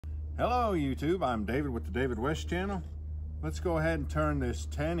Hello YouTube, I'm David with the David West channel. Let's go ahead and turn this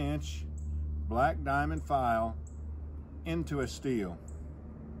 10-inch black diamond file into a steel.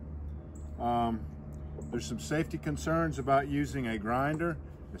 There's some safety concerns about using a grinder,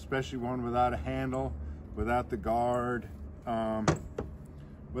 especially one without a handle, without the guard,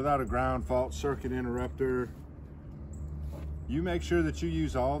 without a ground fault circuit interrupter. You make sure that you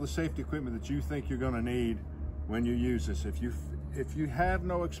use all the safety equipment that you think you're going to need when you use this. If you have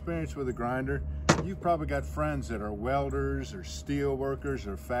no experience with a grinder, you've probably got friends that are welders or steel workers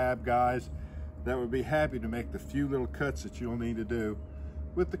or fab guys that would be happy to make the few little cuts that you'll need to do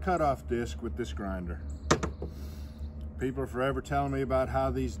with the cutoff disc with this grinder. People are forever telling me about how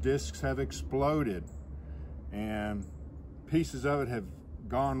these discs have exploded and pieces of it have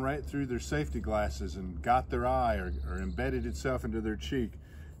gone right through their safety glasses and got their eye or embedded itself into their cheek,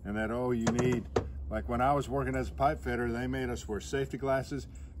 and that, oh, you need, like when I was working as a pipe fitter, they made us wear safety glasses,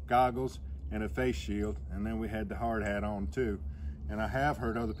 goggles, and a face shield, and then we had the hard hat on too. And I have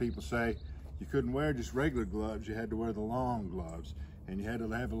heard other people say you couldn't wear just regular gloves, you had to wear the long gloves, and you had to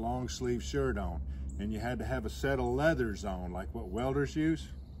have a long sleeve shirt on, and you had to have a set of leathers on like what welders use.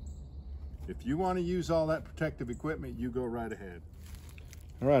 If you want to use all that protective equipment, you go right ahead.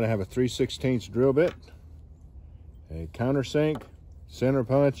 All right, I have a 3/16 drill bit, a countersink, center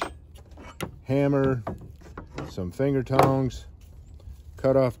punch, hammer, some finger tongs,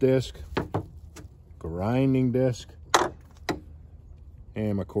 cutoff disc, grinding disc,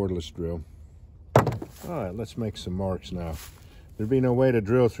 and my cordless drill. All right, let's make some marks now. There'd be no way to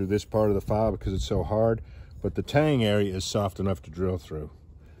drill through this part of the file because it's so hard, but the tang area is soft enough to drill through.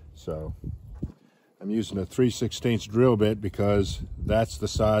 So I'm using a 3/16 drill bit because that's the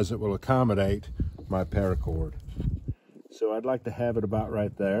size that will accommodate my paracord. So I'd like to have it about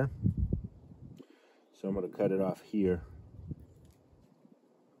right there. So I'm going to cut it off here,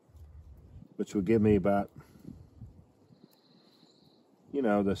 which will give me about, you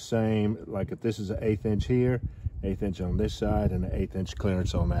know, the same, like if this is an 1/8 inch here, 1/8 inch on this side, and an 1/8 inch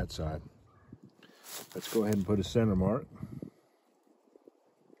clearance on that side. Let's go ahead and put a center mark.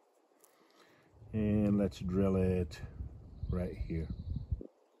 And let's drill it right here.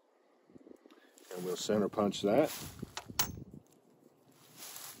 And we'll center punch that.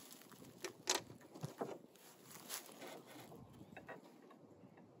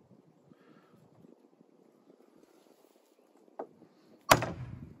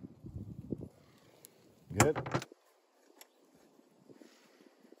 Good.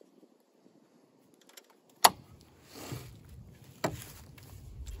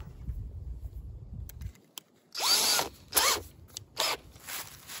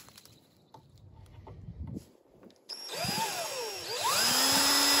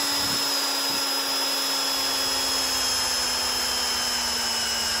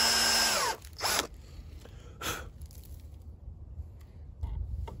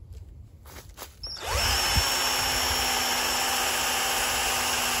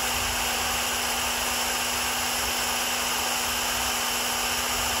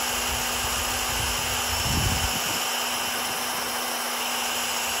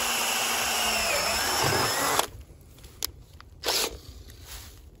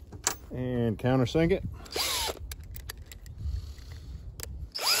 And countersink it.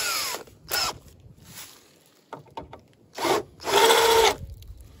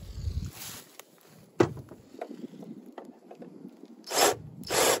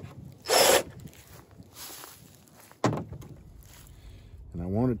 And I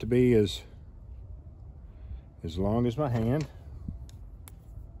want it to be as long as my hand.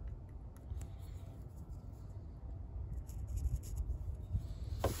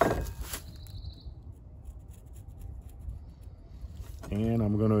 And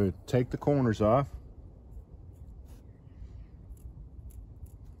I'm going to take the corners off.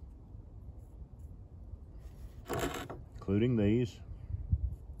 Including these.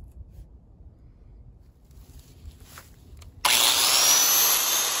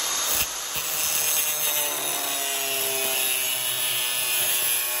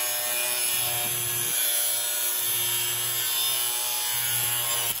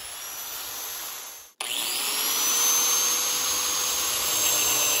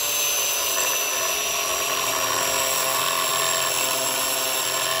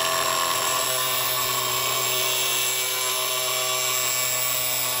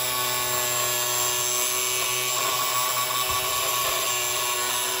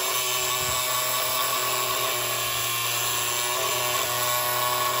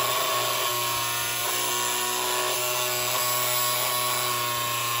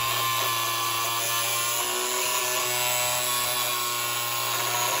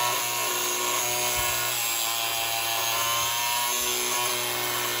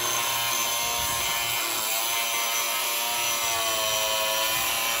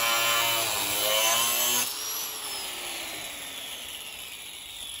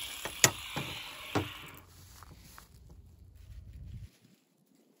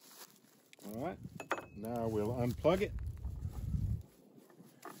 unplug it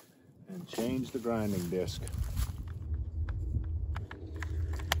and change the grinding disc.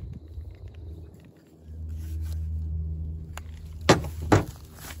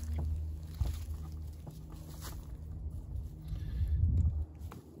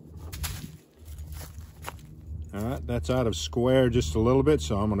 All right, that's out of square just a little bit,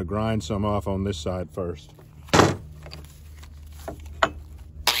 so I'm going to grind some off on this side first.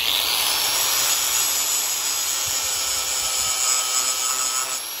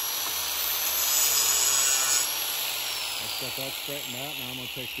 Got that straightened out. Now I'm going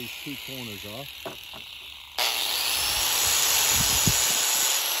to take these two corners off.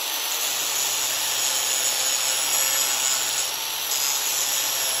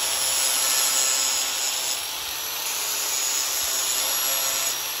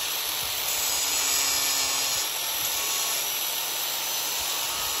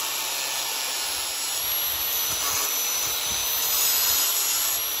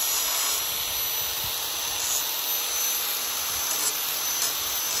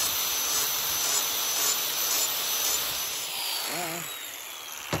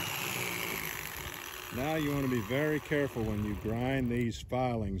 Now you want to be very careful when you grind these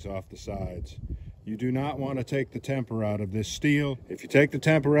filings off the sides. You do not want to take the temper out of this steel. If you take the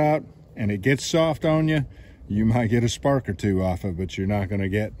temper out and it gets soft on you, you might get a spark or two off it, but you're not going to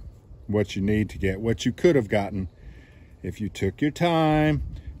get what you need to get, what you could have gotten if you took your time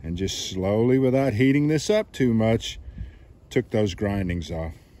and just slowly, without heating this up too much, took those grindings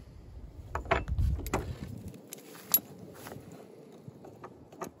off.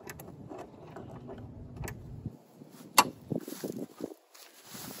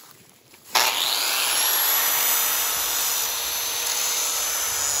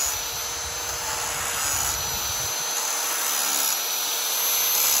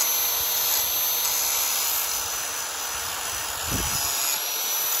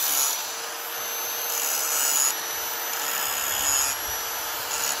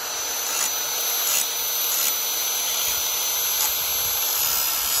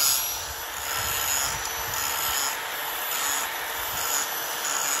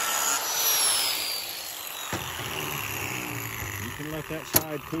 Let that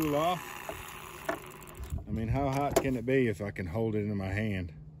side cool off. I mean, how hot can it be if I can hold it in my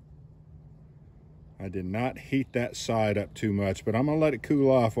hand? I did not heat that side up too much, but I'm gonna let it cool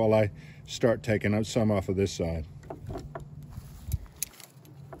off while I start taking up some off of this side.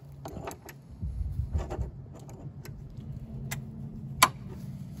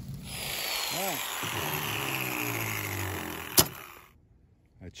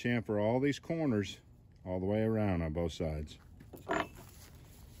 I chamfer all these corners all the way around on both sides.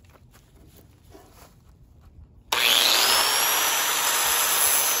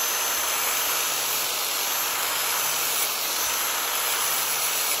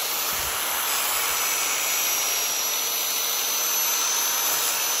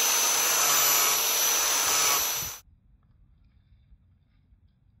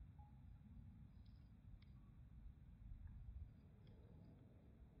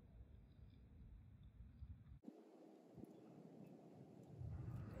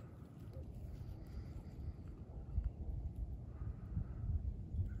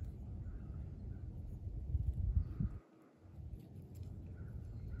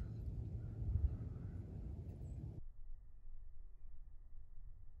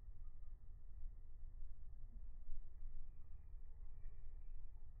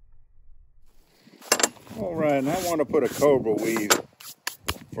 All right, and I want to put a Cobra Weave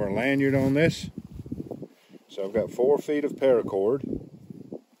for a lanyard on this. So I've got 4 feet of paracord,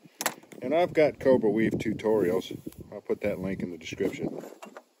 and I've got Cobra Weave tutorials. I'll put that link in the description.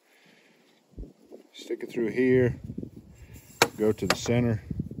 Stick it through here, go to the center,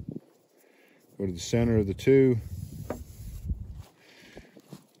 go to the center of the two,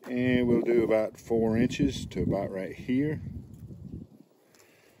 and we'll do about 4 inches to about right here.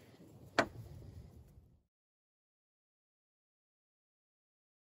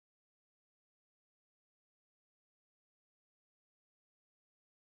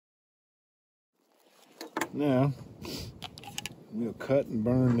 Now, we'll cut and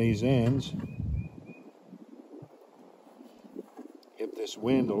burn these ends, if this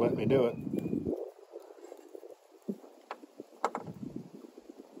wind will let me do it.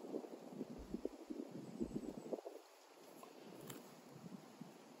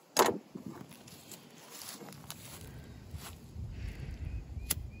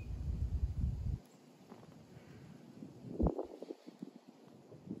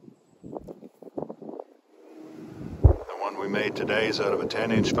 We made today is out of a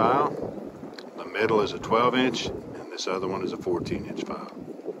 10-inch file. The middle is a 12-inch, and this other one is a 14-inch file.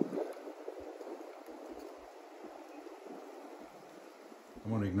 I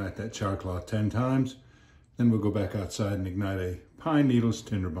want to ignite that char cloth 10 times, then we'll go back outside and ignite a pine needles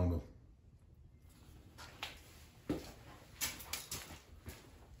tinder bundle.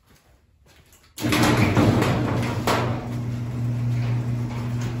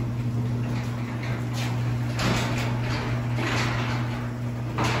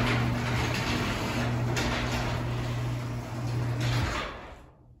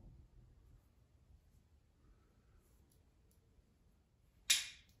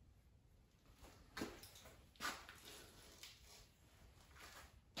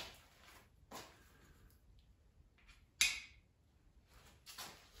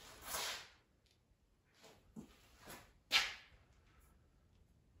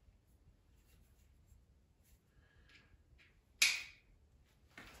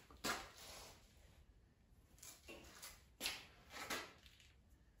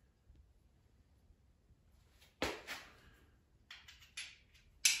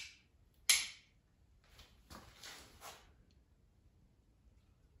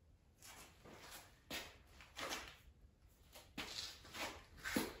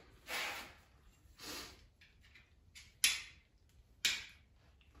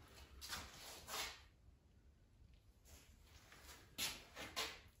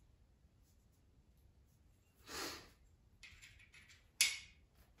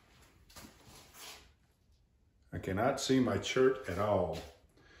 I cannot see my chert at all,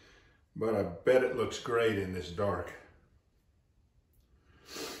 but I bet it looks great in this dark.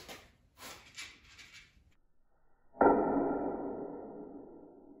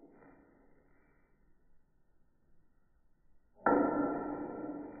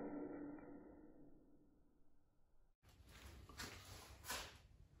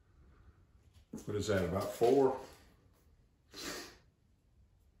 What is that, about 4?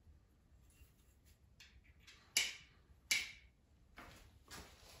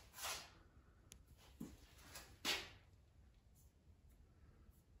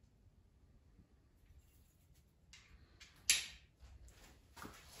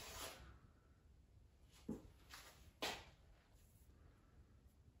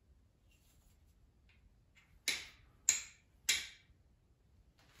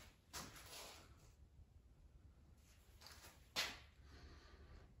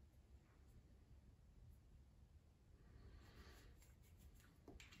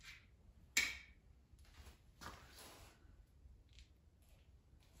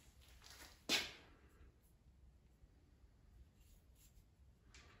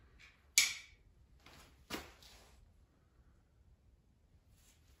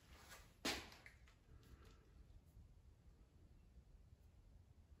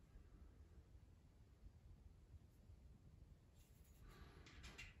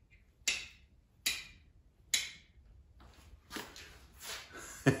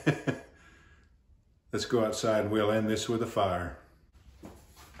 Let's go outside and we'll end this with a fire.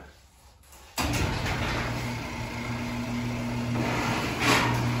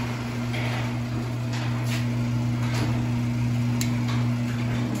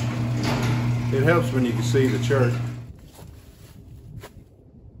 It helps when you can see the chert.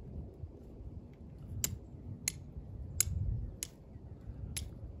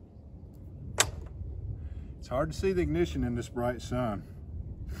 It's hard to see the ignition in this bright sun.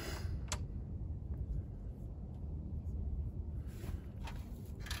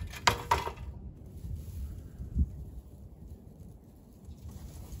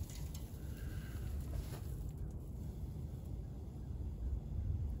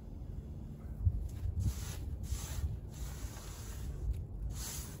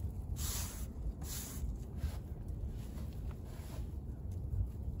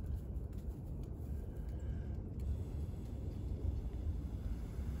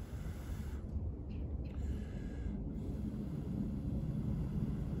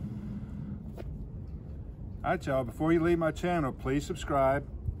 Alright y'all, before you leave my channel, please subscribe,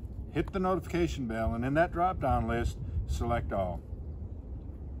 hit the notification bell, and in that drop-down list, select all.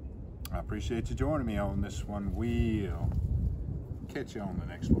 I appreciate you joining me on this one. We'll catch you on the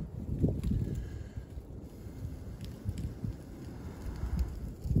next one.